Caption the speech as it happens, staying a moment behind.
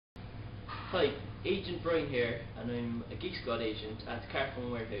Hi, Agent Brian here, and I'm a Geek Squad agent at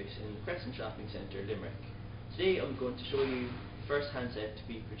Carphone Warehouse in the Crescent Shopping Centre, Limerick. Today I'm going to show you the first handset to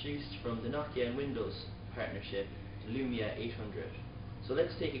be produced from the Nokia and Windows partnership, the Lumia 800. So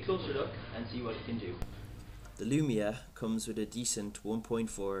let's take a closer look and see what it can do. The Lumia comes with a decent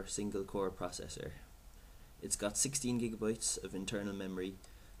 1.4 single core processor. It's got 16 gigabytes of internal memory,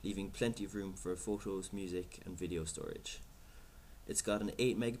 leaving plenty of room for photos, music and video storage. It's got an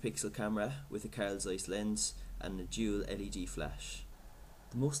 8 megapixel camera with a Carl Zeiss lens and a dual LED flash.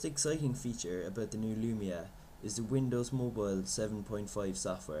 The most exciting feature about the new Lumia is the Windows Mobile 7.5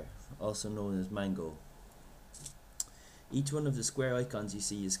 software, also known as Mango. Each one of the square icons you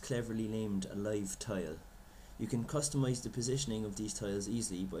see is cleverly named a live tile. You can customize the positioning of these tiles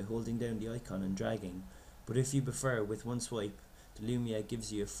easily by holding down the icon and dragging, but if you prefer, with one swipe, the Lumia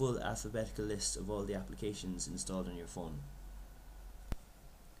gives you a full alphabetical list of all the applications installed on your phone.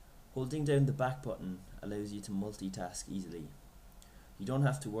 Holding down the back button allows you to multitask easily. You don't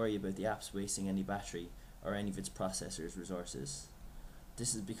have to worry about the apps wasting any battery or any of its processor's resources.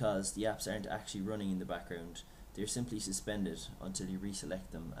 This is because the apps aren't actually running in the background, they're simply suspended until you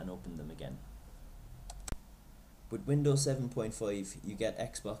reselect them and open them again. With Windows 7.5 you get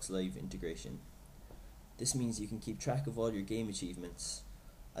Xbox Live integration. This means you can keep track of all your game achievements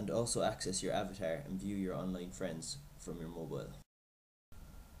and also access your avatar and view your online friends from your mobile.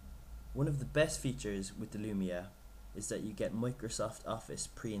 One of the best features with the Lumia is that you get Microsoft Office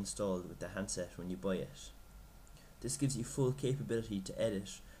pre-installed with the handset when you buy it. This gives you full capability to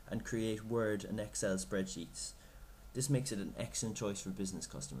edit and create Word and Excel spreadsheets. This makes it an excellent choice for business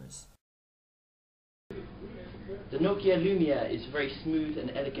customers. The Nokia Lumia is a very smooth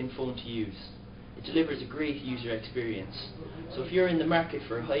and elegant phone to use. It delivers a great user experience. So if you're in the market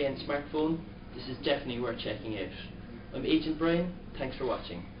for a high-end smartphone, this is definitely worth checking out. I'm Agent Brian, thanks for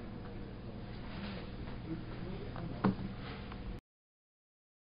watching.